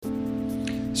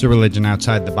It's a Religion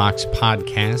Outside the Box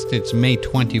podcast. It's May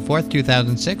 24th,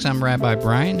 2006. I'm Rabbi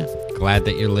Brian. Glad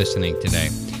that you're listening today.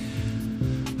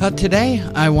 Today,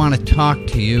 I want to talk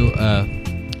to you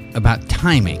about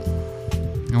timing.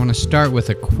 I want to start with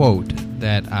a quote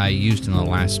that I used in the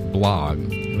last blog,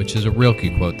 which is a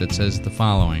Rilke quote that says the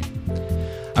following: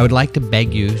 I would like to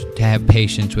beg you to have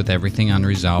patience with everything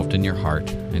unresolved in your heart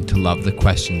and to love the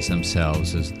questions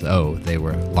themselves as though they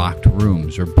were locked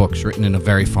rooms or books written in a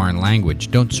very foreign language.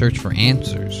 Don't search for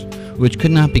answers which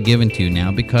could not be given to you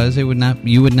now because you would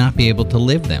not be able to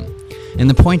live them. And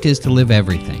the point is to live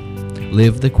everything.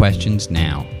 Live the questions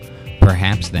now.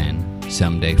 Perhaps then,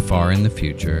 someday far in the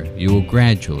future, you will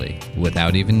gradually,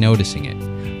 without even noticing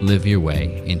it, live your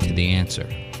way into the answer.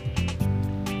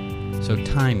 So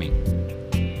timing.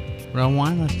 What I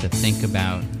want us to think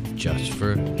about just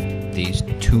for these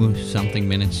 2-something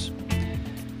minutes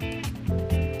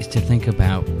is to think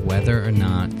about whether or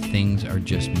not things are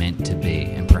just meant to be,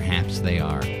 and perhaps they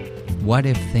are. What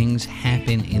if things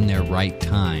happen in their right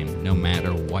time, no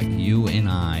matter what you and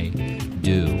I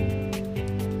do?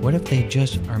 What if they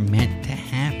just are meant to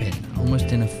happen,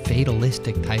 almost in a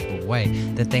fatalistic type of way,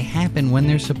 that they happen when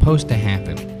they're supposed to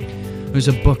happen? There's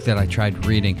a book that I tried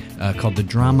reading called The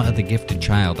Drama of the Gifted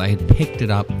Child. I had picked it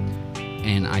up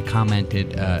and I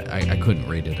commented, I couldn't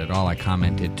read it at all. I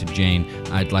commented to Jane,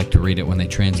 I'd like to read it when they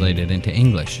translate it into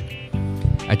English.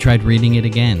 I tried reading it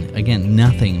again. Again,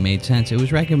 nothing made sense. It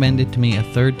was recommended to me a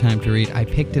third time to read. I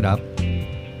picked it up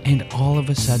and all of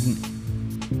a sudden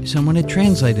someone had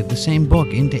translated the same book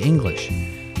into English.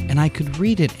 And I could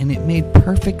read it and it made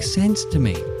perfect sense to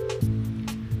me.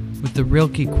 With the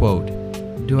Rilke quote,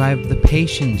 do I have the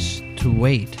patience to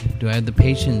wait? Do I have the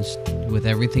patience with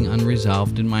everything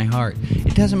unresolved in my heart?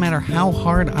 It doesn't matter how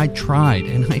hard I tried,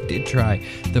 and I did try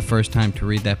the first time to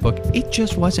read that book. It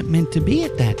just wasn't meant to be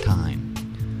at that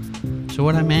time. So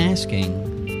what I'm asking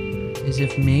is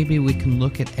if maybe we can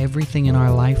look at everything in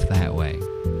our life that way.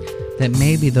 That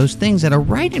maybe those things that are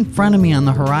right in front of me on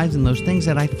the horizon, those things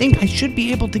that I think I should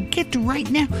be able to get to right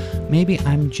now, maybe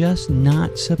I'm just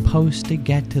not supposed to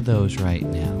get to those right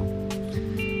now.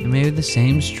 And maybe the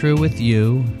same's true with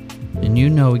you, and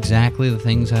you know exactly the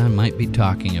things I might be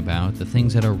talking about, the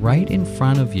things that are right in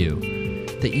front of you,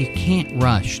 that you can't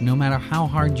rush, no matter how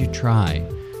hard you try,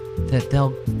 that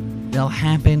they'll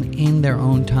happen in their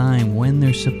own time, when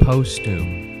they're supposed to.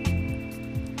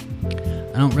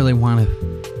 I don't really want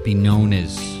to be known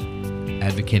as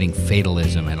advocating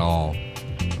fatalism at all,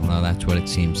 although that's what it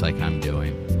seems like I'm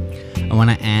doing. I want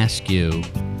to ask you,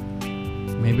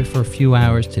 maybe for a few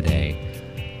hours today,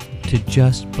 to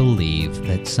just believe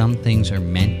that some things are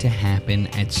meant to happen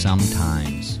at some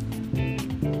times.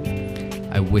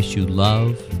 I wish you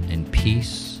love and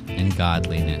peace and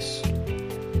godliness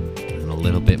and a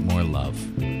little bit more love.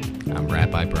 I'm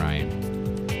Rabbi Brian.